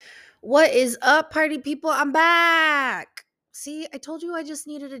What is up, party people? I'm back. See, I told you I just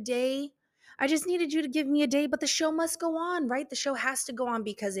needed a day. I just needed you to give me a day, but the show must go on, right? The show has to go on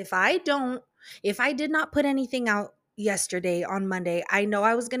because if I did not put anything out yesterday on Monday, I know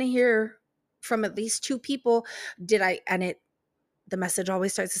I was going to hear from at least two people. Did I? And the message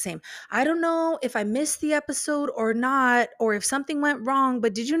always starts the same. I don't know if I missed the episode or not, or if something went wrong,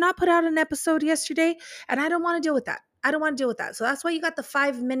 but did you not put out an episode yesterday? And I don't want to deal with that. I don't want to deal with that. So that's why you got the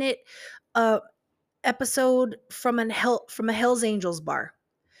 5 minute uh episode from a Hell's Angels bar.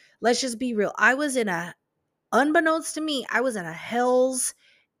 Let's just be real. Unbeknownst to me, I was in a Hell's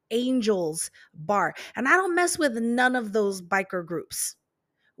Angels bar. And I don't mess with none of those biker groups.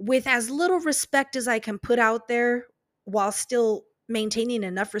 With as little respect as I can put out there while still maintaining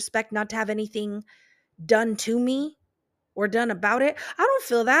enough respect not to have anything done to me or done about it. I don't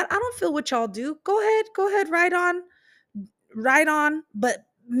feel that. I don't feel what y'all do. Go ahead, right on. But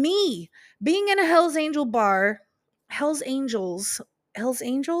me being in a Hell's Angels, Hell's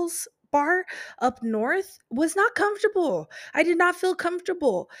Angels bar up north was not comfortable. I did not feel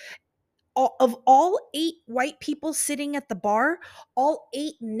comfortable. Of all 8 white people sitting at the bar, all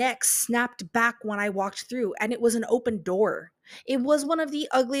 8 necks snapped back when I walked through, and it was an open door. It was one of the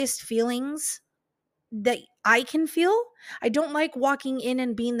ugliest feelings that I can feel. I don't like walking in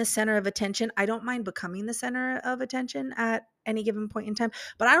and being the center of attention. I don't mind becoming the center of attention at any given point in time,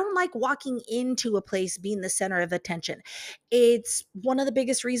 but I don't like walking into a place being the center of attention. It's one of the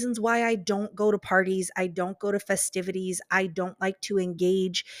biggest reasons why I don't go to parties. I don't go to festivities. I don't like to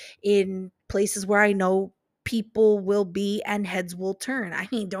engage in places where I know people will be and heads will turn. I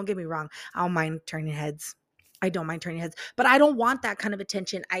mean, don't get me wrong. I don't mind turning heads. I don't mind turning heads, but I don't want that kind of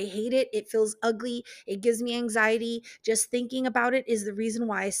attention. I hate it. It feels ugly. It gives me anxiety. Just thinking about it is the reason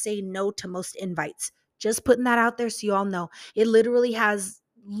why I say no to most invites. Just putting that out there so you all know. It literally has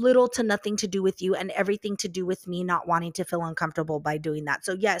little to nothing to do with you and everything to do with me not wanting to feel uncomfortable by doing that.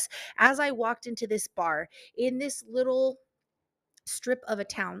 So, yes, as I walked into this bar in this little strip of a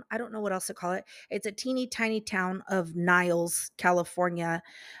town, I don't know what else to call it. It's a teeny tiny town of Niles, California.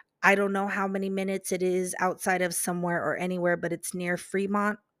 I don't know how many minutes it is outside of somewhere or anywhere, but it's near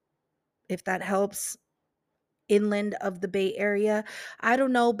Fremont, if that helps. Inland of the Bay Area. I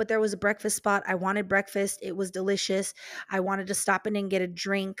don't know, but there was a breakfast spot. I wanted breakfast. It was delicious. I wanted to stop in and get a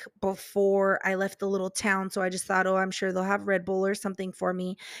drink before I left the little town. So I just thought, oh, I'm sure they'll have Red Bull or something for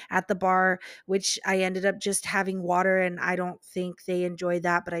me at the bar, which I ended up just having water. And I don't think they enjoyed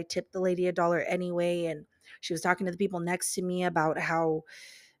that, but I tipped the lady $1 anyway. And she was talking to the people next to me about how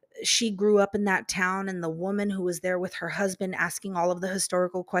she grew up in that town, and the woman who was there with her husband asking all of the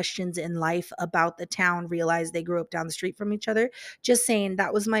historical questions in life about the town realized they grew up down the street from each other. Just saying,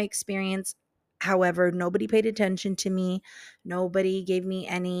 that was my experience. However, nobody paid attention to me. Nobody gave me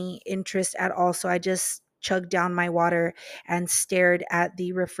any interest at all. So I just chugged down my water and stared at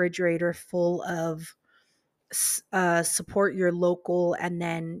the refrigerator full of support your local and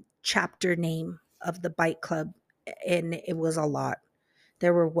then chapter name of the bike club. And it was a lot.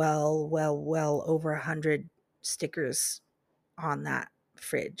 There were well over 100 stickers on that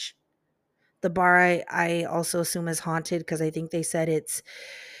fridge. The bar I also assume is haunted because I think they said it's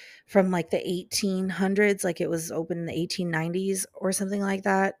from like the 1800s, like it was open in the 1890s or something like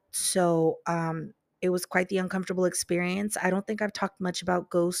that. So it was quite the uncomfortable experience. I don't think I've talked much about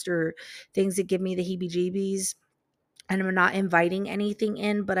ghosts or things that give me the heebie jeebies, and I'm not inviting anything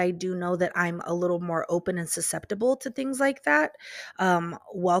in, but I do know that I'm a little more open and susceptible to things like that,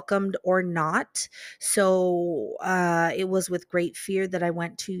 welcomed or not. So it was with great fear that I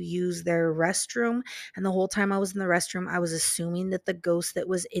went to use their restroom. And the whole time I was in the restroom, I was assuming that the ghost that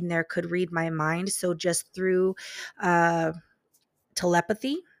was in there could read my mind. So just through uh,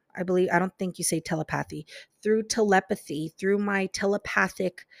 telepathy, I don't think you say telepathy, through my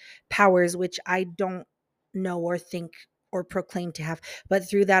telepathic powers, which I don't know or think or proclaim to have. But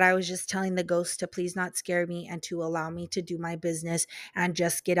through that, I was just telling the ghost to please not scare me and to allow me to do my business and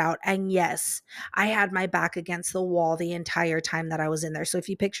just get out. And yes, I had my back against the wall the entire time that I was in there. So if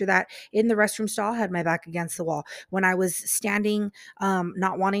you picture that in the restroom stall, I had my back against the wall. When I was standing,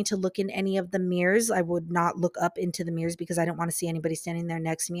 not wanting to look in any of the mirrors, I would not look up into the mirrors because I didn't want to see anybody standing there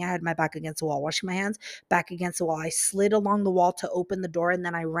next to me. I had my back against the wall, washing my hands, back against the wall. I slid along the wall to open the door, and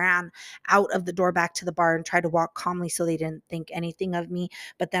then I ran out of the door back to the bar and tried to walk calmly so they didn't think anything of me.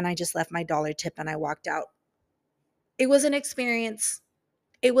 But then I just left my $1 tip and I walked out. It was an experience.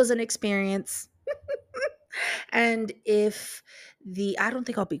 It was an experience. And I don't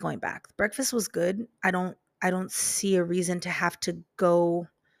think I'll be going back. Breakfast was good. I don't see a reason to have to go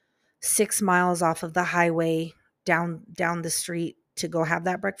 6 miles off of the highway down the street to go have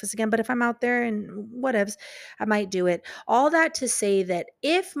that breakfast again. But if I'm out there and whatevs, I might do it. All that to say that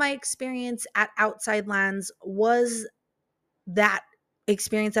if my experience at Outside Lands was that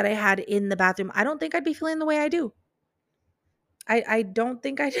experience that I had in the bathroom, I don't think I'd be feeling the way I do. I don't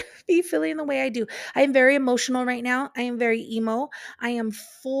think I'd be feeling the way I do. I am very emotional right now. I am very emo. I am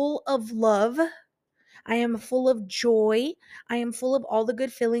full of love. I am full of joy. I am full of all the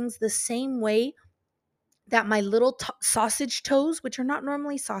good feelings the same way that my little sausage toes, which are not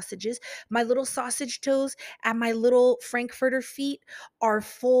normally sausages, my little sausage toes and my little Frankfurter feet are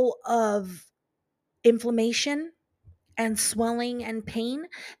full of inflammation and swelling and pain.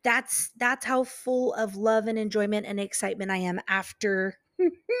 That's how full of love and enjoyment and excitement I am after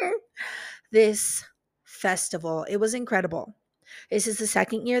this festival. It was incredible. This is the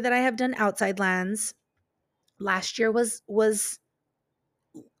second year that I have done Outside Lands. Last year was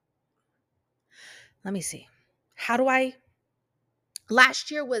let me see. How do I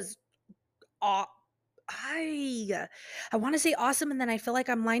last year was aw- I want to say awesome and then I feel like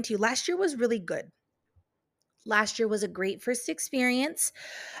I'm lying to you. Last year was really good. Last year was a great first experience.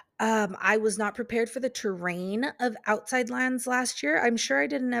 I was not prepared for the terrain of Outside Lands last year. I'm sure I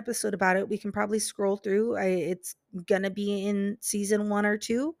did an episode about it. We can probably scroll through. It's gonna be in season 1 or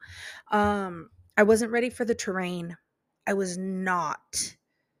 2. I wasn't ready for the terrain. I was not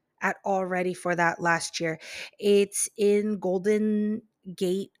at all ready for that last year. It's in Golden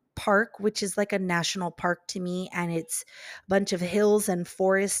Gate Park, which is like a national park to me, and it's a bunch of hills and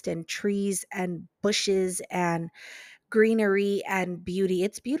forest and trees and bushes and greenery and beauty.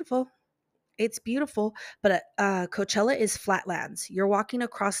 It's beautiful. It's beautiful, but Coachella is flatlands. You're walking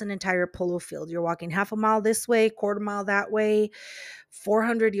across an entire polo field. You're walking half a mile this way, quarter mile that way,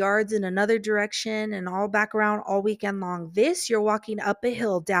 400 yards in another direction, and all back around all weekend long. This, you're walking up a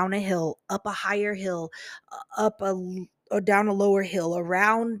hill, down a hill, up a higher hill, or down a lower hill,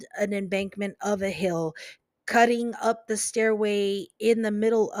 around an embankment of a hill, cutting up the stairway in the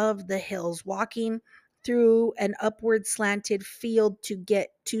middle of the hills, walking through an upward slanted field to get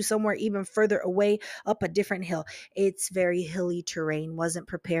to somewhere even further away up a different hill. It's very hilly terrain. Wasn't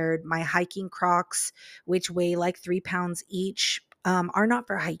prepared. My hiking Crocs, which weigh like 3 pounds each, are not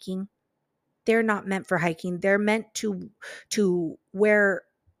for hiking. They're not meant for hiking. They're meant to wear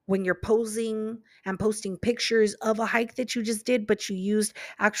when you're posing and posting pictures of a hike that you just did, but you used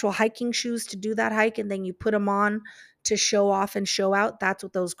actual hiking shoes to do that hike and then you put them on to show off and show out. That's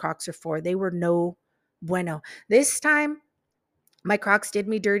what those Crocs are for. They were no bueno. This time my Crocs did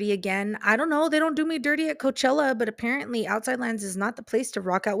me dirty again. I don't know. They don't do me dirty at Coachella, but apparently Outside Lands is not the place to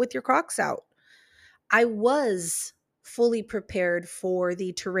rock out with your Crocs out. I was fully prepared for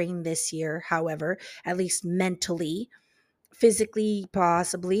the terrain this year, however, at least mentally, physically,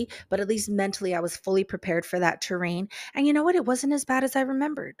 possibly, but at least mentally, I was fully prepared for that terrain. And you know what? It wasn't as bad as I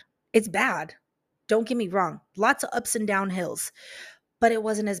remembered. It's bad. Don't get me wrong. Lots of ups and down hills, but it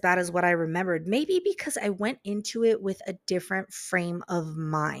wasn't as bad as what I remembered. Maybe because I went into it with a different frame of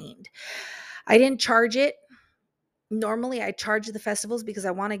mind. I didn't charge it. Normally I charge the festivals because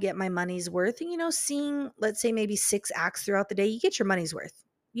I want to get my money's worth. And seeing, let's say, maybe 6 acts throughout the day, you get your money's worth.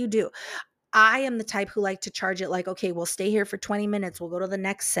 You do. I am the type who like to charge it like, okay, we'll stay here for 20 minutes. We'll go to the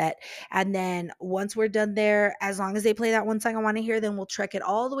next set. And then once we're done there, as long as they play that one song I want to hear, then we'll trek it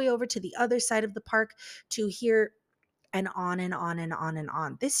all the way over to the other side of the park to hear, and on and on and on and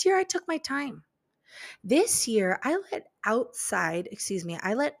on. This year I took my time. This year I let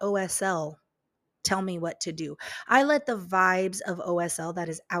OSL tell me what to do. I let the vibes of OSL, that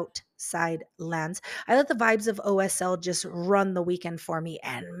is Outside Lands, I let the vibes of OSL just run the weekend for me.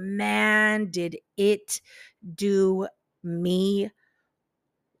 And man, did it do me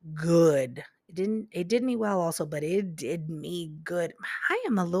good. It did me well also, but it did me good. I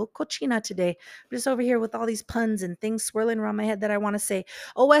am a little cochina today. I'm just over here with all these puns and things swirling around my head that I want to say.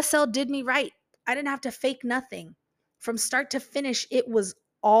 OSL did me right. I didn't have to fake nothing. From start to finish, it was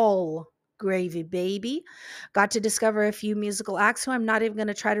all gravy, baby. Got to discover a few musical acts who I'm not even going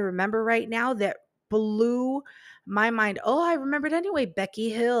to try to remember right now that blew my mind. Oh, I remembered anyway. Becky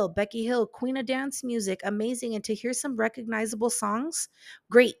Hill, Queen of Dance Music, amazing. And to hear some recognizable songs,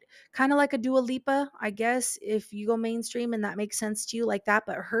 great. Kind of like a Dua Lipa, I guess, if you go mainstream and that makes sense to you like that.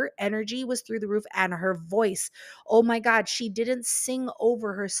 But her energy was through the roof and her voice. Oh my God, she didn't sing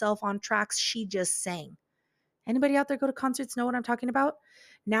over herself on tracks. She just sang. Anybody out there go to concerts know what I'm talking about?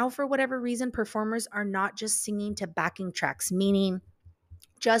 Now, for whatever reason, performers are not just singing to backing tracks, meaning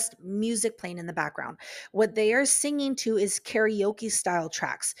just music playing in the background. What they are singing to is karaoke style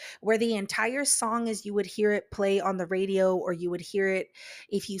tracks where the entire song, as you would hear it play on the radio, or you would hear it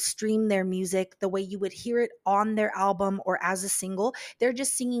if you stream their music, the way you would hear it on their album or as a single, they're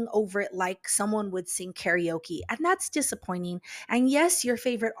just singing over it like someone would sing karaoke. And that's disappointing. And yes, your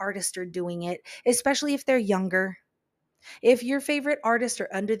favorite artists are doing it, especially if they're younger. If your favorite artists are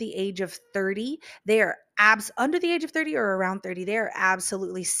under the age of 30, they are under the age of 30 or around 30, they are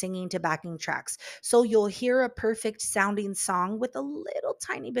absolutely singing to backing tracks. So you'll hear a perfect sounding song with a little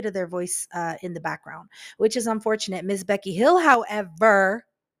tiny bit of their voice in the background, which is unfortunate. Ms. Becky Hill, however,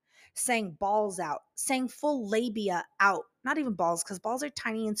 sang balls out, sang full labia out. Not even balls, because balls are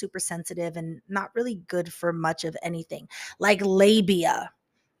tiny and super sensitive and not really good for much of anything. Like labia,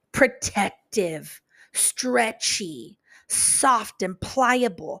 protective, stretchy, soft, and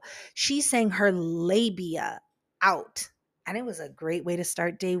pliable. She sang her labia out, and it was a great way to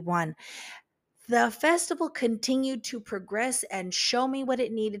start day one. The festival continued to progress and show me what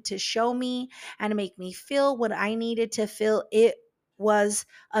it needed to show me and make me feel what I needed to feel. It was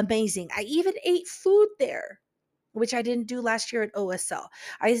amazing. I even ate food there, which I didn't do last year at OSL.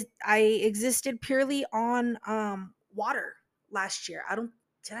 I existed purely on water last year. I don't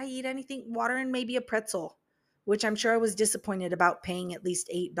Did I eat anything? Water and maybe a pretzel, which I'm sure I was disappointed about paying at least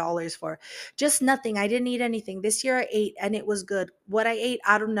 $8 for. Just nothing. I didn't eat anything. This year I ate and it was good. What I ate,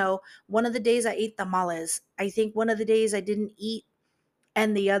 I don't know. One of the days I ate tamales. I think one of the days I didn't eat,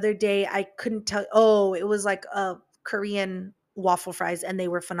 and the other day I couldn't tell. Oh, it was like a Korean waffle fries and they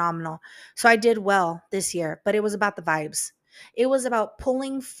were phenomenal. So I did well this year, but it was about the vibes. It was about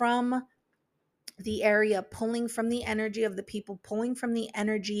pulling from the area, pulling from the energy of the people, pulling from the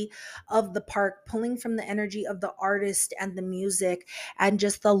energy of the park, pulling from the energy of the artist and the music, and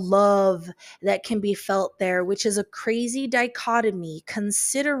just the love that can be felt there, which is a crazy dichotomy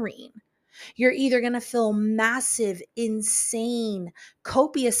considering you're either going to feel massive, insane,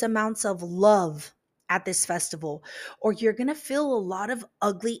 copious amounts of love at this festival, or you're going to feel a lot of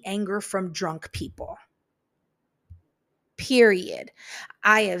ugly anger from drunk people. Period.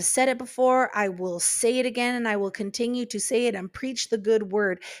 I have said it before. I will say it again, and I will continue to say it and preach the good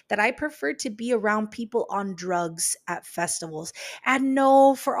word that I prefer to be around people on drugs at festivals. And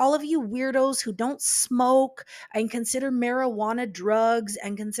no, for all of you weirdos who don't smoke and consider marijuana drugs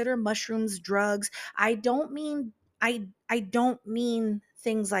and consider mushrooms drugs, I don't mean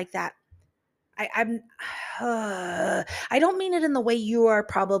things like that. I'm I don't mean it in the way you are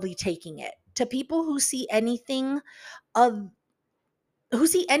probably taking it. To people of who see anything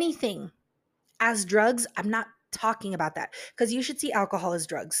as drugs, I'm not talking about that, because you should see alcohol as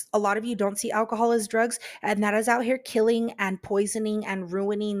drugs. A lot of you don't see alcohol as drugs, and that is out here killing and poisoning and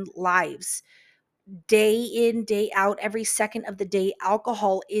ruining lives. Day in, day out, every second of the day,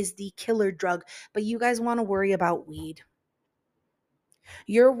 alcohol is the killer drug, but you guys want to worry about weed.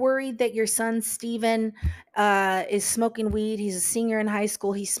 You're worried that your son Steven is smoking weed. He's a senior in high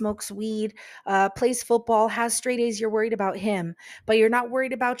school. He smokes weed, plays football, has straight A's. You're worried about him, but you're not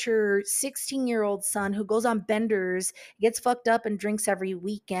worried about your 16-year-old son who goes on benders, gets fucked up, and drinks every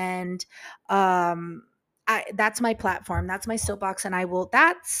weekend. That's my platform. That's my soapbox, and I will.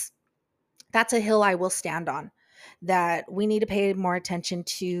 That's a hill I will stand on. That we need to pay more attention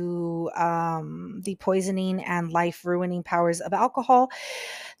to the poisoning and life ruining powers of alcohol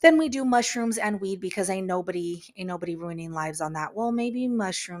than we do mushrooms and weed, because ain't nobody ruining lives on that. Well, maybe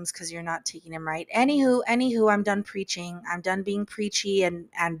mushrooms because you're not taking them right. Anywho, I'm done preaching. I'm done being preachy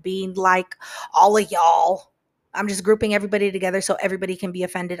and being like all of y'all. I'm just grouping everybody together so everybody can be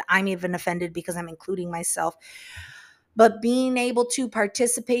offended. I'm even offended because I'm including myself. But being able to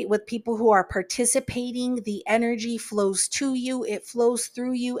participate with people who are participating, the energy flows to you, it flows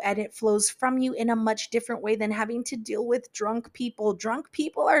through you, and it flows from you in a much different way than having to deal with drunk people. Drunk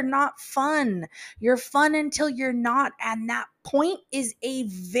people are not fun. You're fun until you're not. And that point is a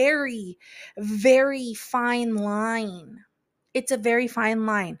very, very fine line. It's a very fine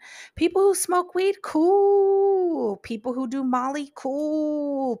line. People who smoke weed, cool. People who do Molly,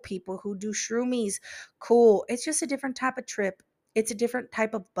 cool. People who do shroomies, cool. It's just a different type of trip. It's a different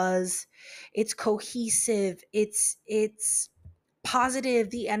type of buzz. It's cohesive. It's positive.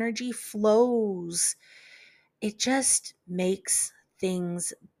 The energy flows. It just makes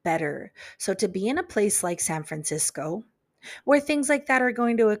things better. So to be in a place like San Francisco, where things like that are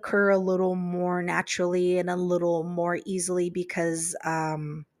going to occur a little more naturally and a little more easily because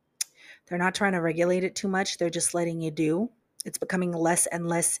they're not trying to regulate it too much. They're just letting you do. It's becoming less and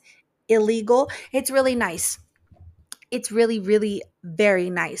less illegal. It's really nice. It's really, really very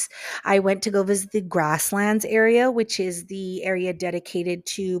nice. I went to go visit the Grasslands area, which is the area dedicated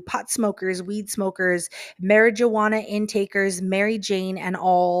to pot smokers, weed smokers, marijuana intakers, Mary Jane, and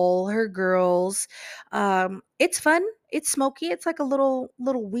all her girls. It's fun. It's smoky. It's like a little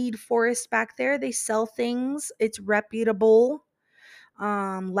weed forest back there. They sell things. It's reputable,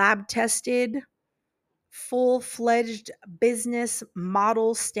 lab tested, full-fledged business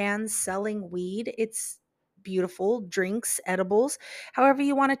model stands selling weed. It's beautiful, drinks, edibles, however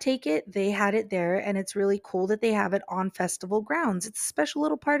you want to take it. They had it there, and it's really cool that they have it on festival grounds. It's a special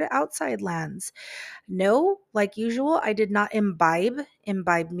little part of outside lands. No, like usual, I did not imbibe.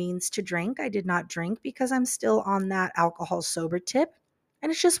 Imbibe means to drink. I did not drink because I'm still on that alcohol sober tip.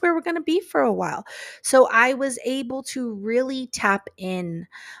 And it's just where we're going to be for a while. So I was able to really tap in.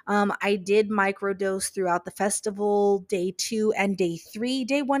 I did microdose throughout the festival, day 2 and day 3.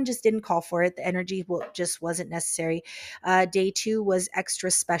 Day 1 just didn't call for it. The energy just wasn't necessary. Day 2 was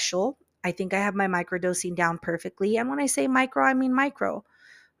extra special. I think I have my microdosing down perfectly. And when I say micro, I mean micro.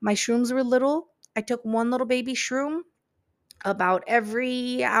 My shrooms were little. I took one little baby shroom about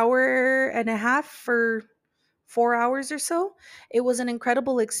every hour and a half for 4 hours or so. It was an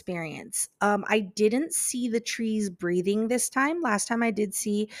incredible experience. I didn't see the trees breathing this time. Last time I did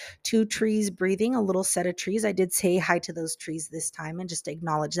see two trees breathing, a little set of trees. I did say hi to those trees this time and just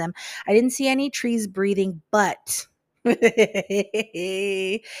acknowledge them. I didn't see any trees breathing, but and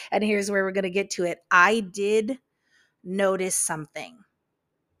here's where we're going to get to it. I did notice something,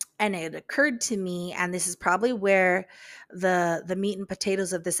 and it occurred to me, and this is probably where the meat and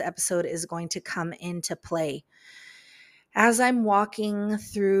potatoes of this episode is going to come into play. As I'm walking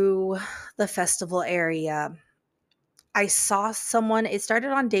through the festival area, I saw someone. It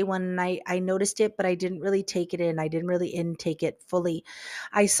started on day 1, and I noticed it, but I didn't really take it in. I didn't really intake it fully.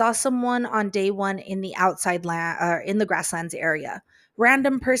 I saw someone on day 1 in the outside land, in the grasslands area.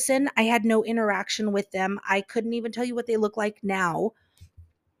 Random person. I had no interaction with them. I couldn't even tell you what they look like now.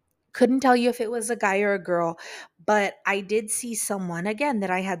 Couldn't tell you if it was a guy or a girl, but I did see someone again that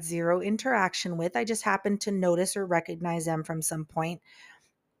I had zero interaction with. I just happened to notice or recognize them from some point.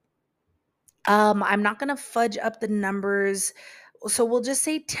 I'm not going to fudge up the numbers. So we'll just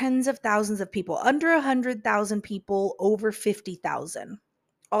say tens of thousands of people, under 100,000 people, over 50,000.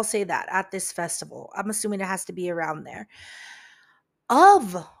 I'll say that at this festival. I'm assuming it has to be around there.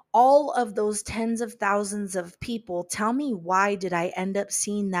 Of all of those tens of thousands of people, tell me, why did I end up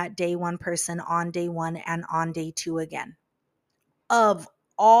seeing that day 1 person on day 1 and on day 2 again? Of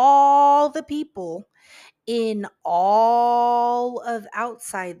all the people in all of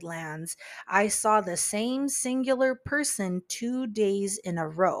outside lands, I saw the same singular person 2 days in a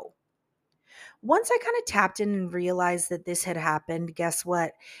row. Once I kind of tapped in and realized that this had happened, guess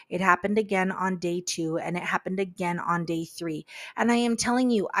what? It happened again on day 2, and it happened again on day 3. And I am telling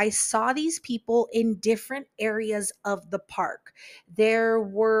you, I saw these people in different areas of the park. There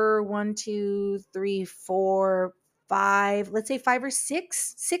were 1, 2, 3, 4, 5, let's say 5 or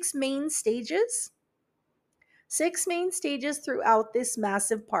 6 main stages. 6 main stages throughout this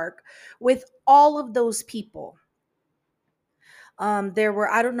massive park with all of those people. There were,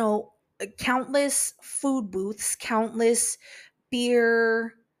 I don't know, countless food booths, countless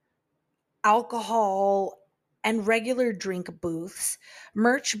beer, alcohol, and regular drink booths,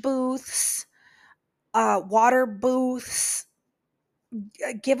 merch booths, water booths,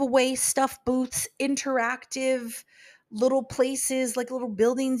 giveaway stuff booths, interactive little places, like little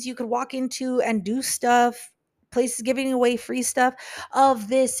buildings you could walk into and do stuff, places giving away free stuff of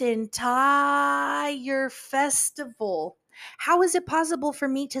this entire festival. How is it possible for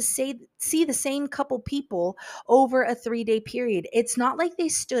me to see the same couple people over a 3-day period? It's not like they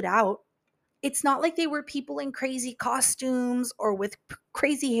stood out. It's not like they were people in crazy costumes or with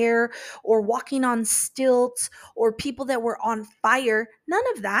crazy hair or walking on stilts or people that were on fire. None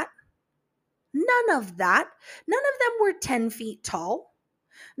of that. None of that. None of them were 10 feet tall.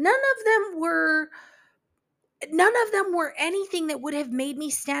 None of them were None of them were anything that would have made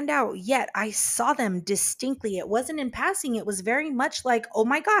me stand out, yet I saw them distinctly. It wasn't in passing. It was very much like, oh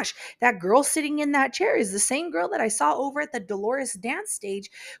my gosh, that girl sitting in that chair is the same girl that I saw over at the Dolores dance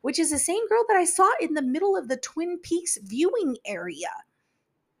stage, which is the same girl that I saw in the middle of the Twin Peaks viewing area.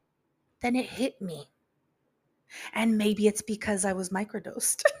 Then it hit me. And maybe it's because I was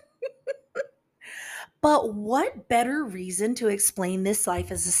microdosed. But what better reason to explain this life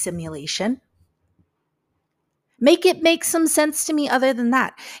as a simulation? Make it make some sense to me other than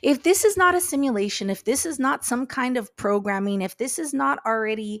that. If this is not a simulation, if this is not some kind of programming, if this is not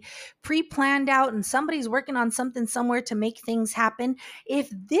already pre planned out and somebody's working on something somewhere to make things happen, if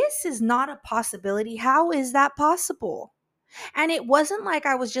this is not a possibility, how is that possible? And it wasn't like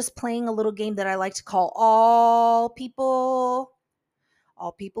I was just playing a little game that I like to call All People.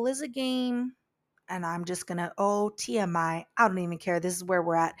 All People is a game. And I'm just gonna, oh, TMI. I don't even care. This is where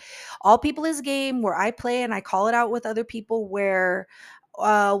we're at. All People is a game where I play and I call it out with other people where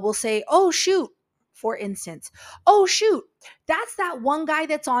we'll say, oh, shoot. For instance, oh, shoot. That's that one guy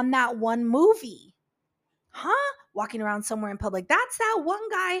that's on that one movie. Huh? Walking around somewhere in public. That's that one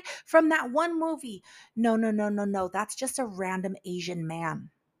guy from that one movie. No, no, no, no, no. That's just a random Asian man.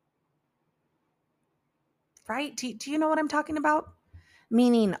 Right? Do you know what I'm talking about?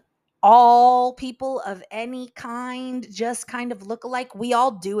 Meaning all people of any kind just kind of look alike. We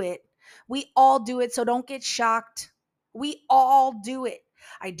all do it. We all do it. So don't get shocked. We all do it.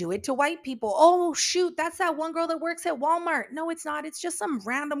 I do it to white people. Oh, shoot, that's that one girl that works at Walmart. No, it's not. It's just some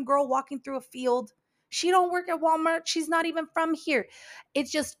random girl walking through a field. She don't work at Walmart. She's not even from here.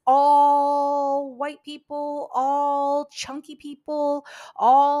 It's just all white people, all chunky people,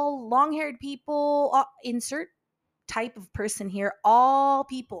 all long-haired people, insert type of person here, all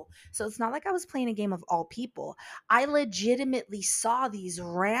people. So it's not like I was playing a game of all people. I legitimately saw these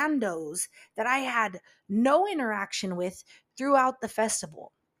randos that I had no interaction with throughout the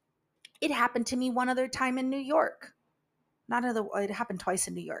festival. It happened to me one other time in New York. It happened twice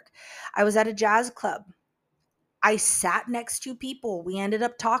in New York. I was at a jazz club. I sat next to people. We ended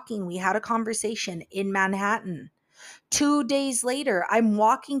up talking. We had a conversation in Manhattan. 2 days later, I'm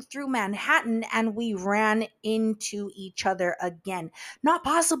walking through Manhattan and we ran into each other again. Not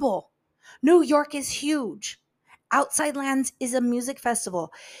possible. New York is huge. Outside Lands is a music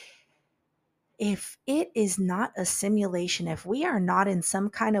festival. If it is not a simulation, if we are not in some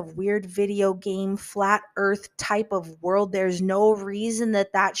kind of weird video game, flat earth type of world, there's no reason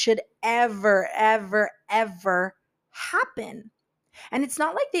that that should ever, ever, ever happen. And it's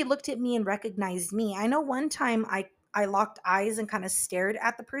not like they looked at me and recognized me. I know one time I locked eyes and kind of stared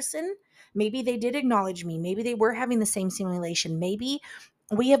at the person. Maybe they did acknowledge me. Maybe they were having the same simulation. Maybe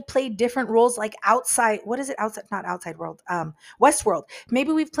we have played different roles like outside. What is it? Outside, not outside world. Westworld.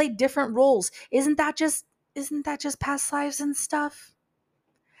 Maybe we've played different roles. Isn't that just past lives and stuff?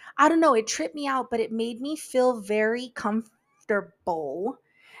 I don't know. It tripped me out, but it made me feel very comfortable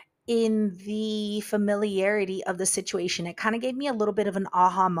in the familiarity of the situation. It kind of gave me a little bit of an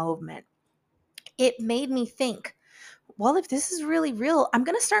aha moment. It made me think, well, if this is really real, I'm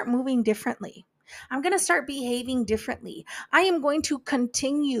going to start moving differently. I'm going to start behaving differently. I am going to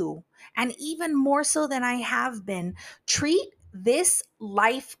continue, and even more so than I have been, treat this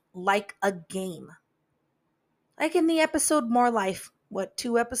life like a game. Like in the episode More Life,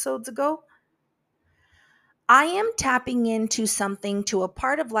 2 episodes ago? I am tapping into something, to a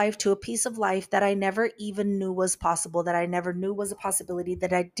part of life, to a piece of life that I never even knew was possible, that I never knew was a possibility,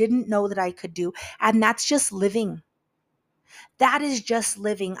 that I didn't know that I could do. And that's just living. That is just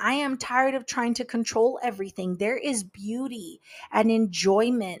living. I am tired of trying to control everything. There is beauty and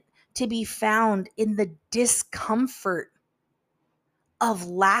enjoyment to be found in the discomfort of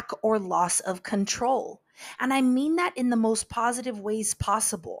lack or loss of control. And I mean that in the most positive ways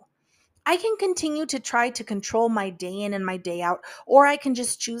possible. I can continue to try to control my day in and my day out, or I can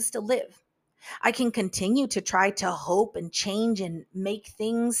just choose to live. I can continue to try to hope and change and make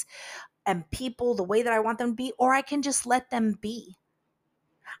things and people the way that I want them to be, or I can just let them be.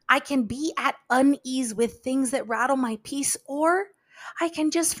 I can be at unease with things that rattle my peace, or I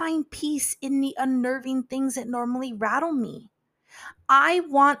can just find peace in the unnerving things that normally rattle me. I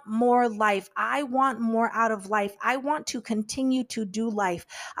want more life. I want more out of life. I want to continue to do life.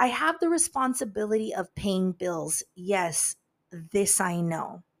 I have the responsibility of paying bills. Yes, this I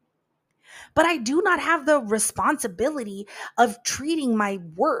know. But I do not have the responsibility of treating my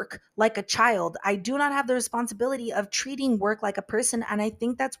work like a child. I do not have the responsibility of treating work like a person. And I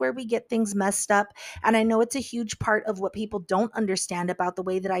think that's where we get things messed up. And I know it's a huge part of what people don't understand about the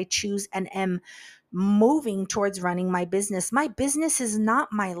way that I choose and am moving towards running my business. My business is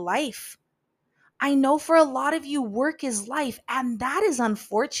not my life. I know for a lot of you, work is life, and that is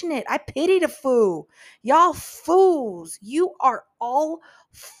unfortunate. I pity the fool. Y'all fools. You are all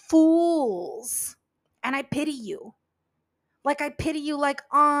fools. And I pity you. Like I pity you, like,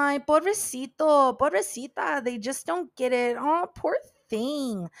 ay, pobrecito, pobrecita. They just don't get it. Oh, poor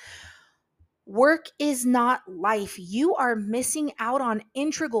thing. Work is not life. You are missing out on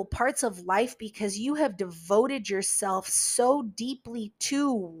integral parts of life because you have devoted yourself so deeply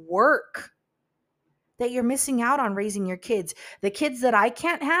to work that you're missing out on raising your kids. The kids that I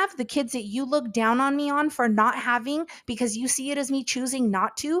can't have, the kids that you look down on me on for not having because you see it as me choosing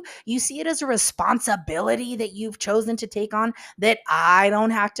not to, you see it as a responsibility that you've chosen to take on that I don't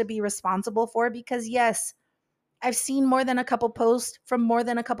have to be responsible for because, yes, I've seen more than a couple posts from more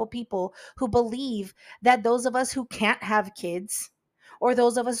than a couple people who believe that those of us who can't have kids or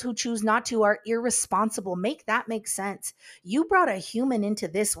those of us who choose not to are irresponsible. Make that make sense. You brought a human into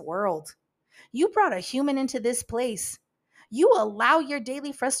this world. You brought a human into this place. You allow your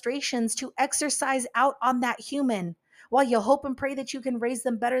daily frustrations to exercise out on that human while you hope and pray that you can raise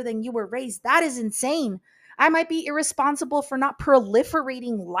them better than you were raised. That is insane. I might be irresponsible for not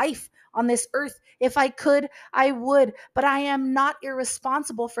proliferating life on this earth. If I could, I would, but I am not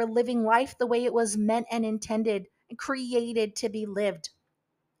irresponsible for living life the way it was meant and intended and created to be lived,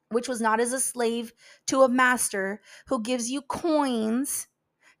 which was not as a slave to a master who gives you coins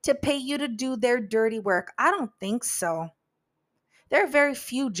to pay you to do their dirty work. I don't think so. There are very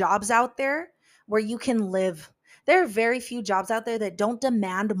few jobs out there where you can live. There are very few jobs out there that don't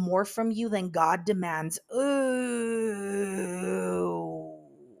demand more from you than God demands. Ooh.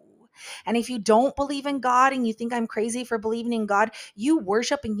 And if you don't believe in God and you think I'm crazy for believing in God, you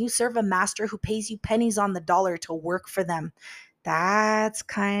worship and you serve a master who pays you pennies on the dollar to work for them. That's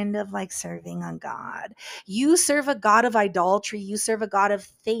kind of like serving a God. You serve a God of idolatry. You serve a God of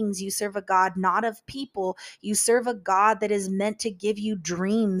things. You serve a God not of people. You serve a God that is meant to give you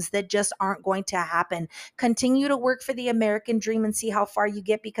dreams that just aren't going to happen. Continue to work for the American dream and see how far you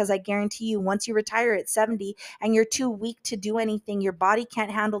get, because I guarantee you, once you retire at 70 and you're too weak to do anything, your body can't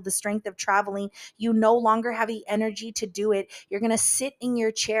handle the strength of traveling. You no longer have the energy to do it. You're going to sit in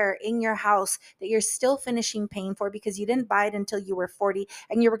your chair in your house that you're still finishing paying for because you didn't buy it until you were 40,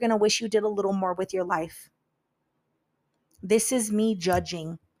 and you were going to wish you did a little more with your life. This is me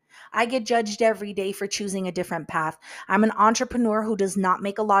judging. I get judged every day for choosing a different path. I'm an entrepreneur who does not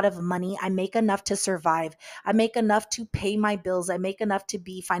make a lot of money. I make enough to survive. I make enough to pay my bills. I make enough to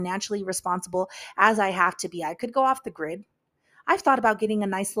be financially responsible as I have to be. I could go off the grid. I've thought about getting a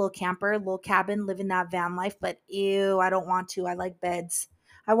nice little camper, a little cabin, living that van life, but ew, I don't want to. I like beds.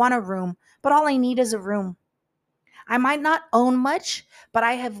 I want a room, but all I need is a room. I might not own much, but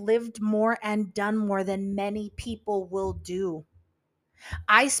I have lived more and done more than many people will do.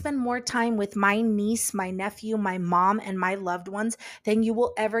 I spend more time with my niece, my nephew, my mom, and my loved ones than you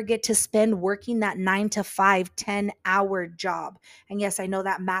will ever get to spend working that 9 to 5, 10-hour job. And yes, I know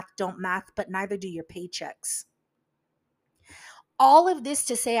that math don't math, but neither do your paychecks. All of this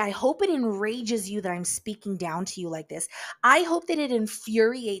to say, I hope it enrages you that I'm speaking down to you like this. I hope that it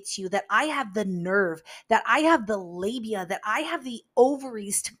infuriates you that I have the nerve, that I have the labia, that I have the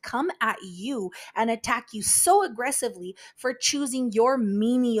ovaries to come at you and attack you so aggressively for choosing your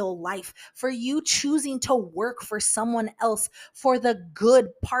menial life, for you choosing to work for someone else for the good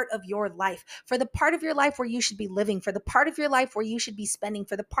part of your life, for the part of your life where you should be living, for the part of your life where you should be spending,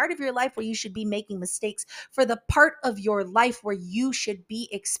 for the part of your life where you should be making mistakes, for the part of your life where you should be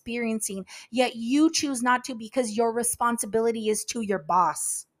experiencing, yet you choose not to because your responsibility is to your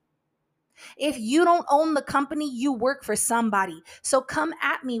boss. If you don't own the company, you work for somebody. So come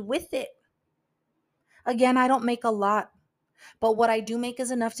at me with it. Again, I don't make a lot, but what I do make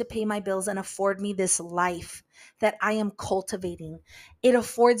is enough to pay my bills and afford me this life that I am cultivating. It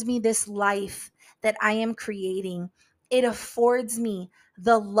affords me this life that I am creating. It affords me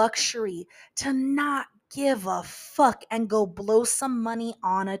the luxury to not give a fuck and go blow some money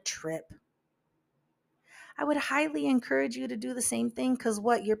on a trip. I would highly encourage you to do the same thing, because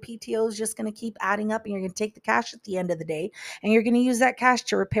what, your PTO is just going to keep adding up and you're going to take the cash at the end of the day and you're going to use that cash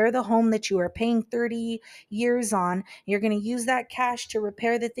to repair the home that you are paying 30 years on. You're going to use that cash to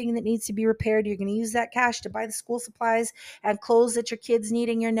repair the thing that needs to be repaired. You're going to use that cash to buy the school supplies and clothes that your kids need,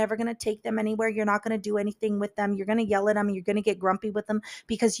 and you're never going to take them anywhere. You're not going to do anything with them. You're going to yell at them. You're going to get grumpy with them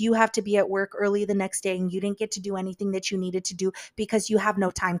because you have to be at work early the next day and you didn't get to do anything that you needed to do because you have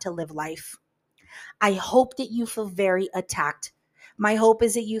no time to live life. I hope that you feel very attacked. My hope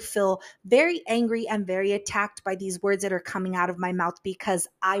is that you feel very angry and very attacked by these words that are coming out of my mouth, because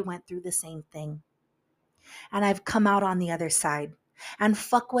I went through the same thing and I've come out on the other side. And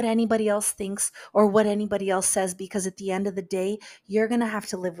fuck what anybody else thinks or what anybody else says, because at the end of the day, you're going to have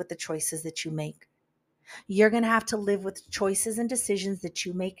to live with the choices that you make. You're going to have to live with choices and decisions that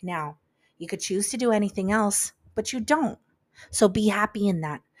you make now. You could choose to do anything else, but you don't. So be happy in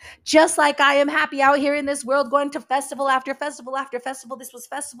that. Just like I am happy out here in this world, going to festival after festival after festival. This was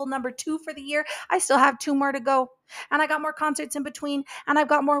festival number 2 for the year. I still have 2 more to go. And I got more concerts in between. And I've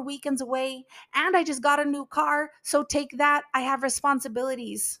got more weekends away. And I just got a new car. So take that. I have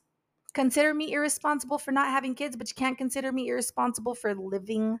responsibilities. Consider me irresponsible for not having kids, but you can't consider me irresponsible for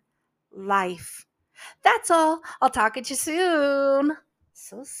living life. That's all. I'll talk at you soon.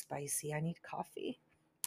 So spicy. I need coffee.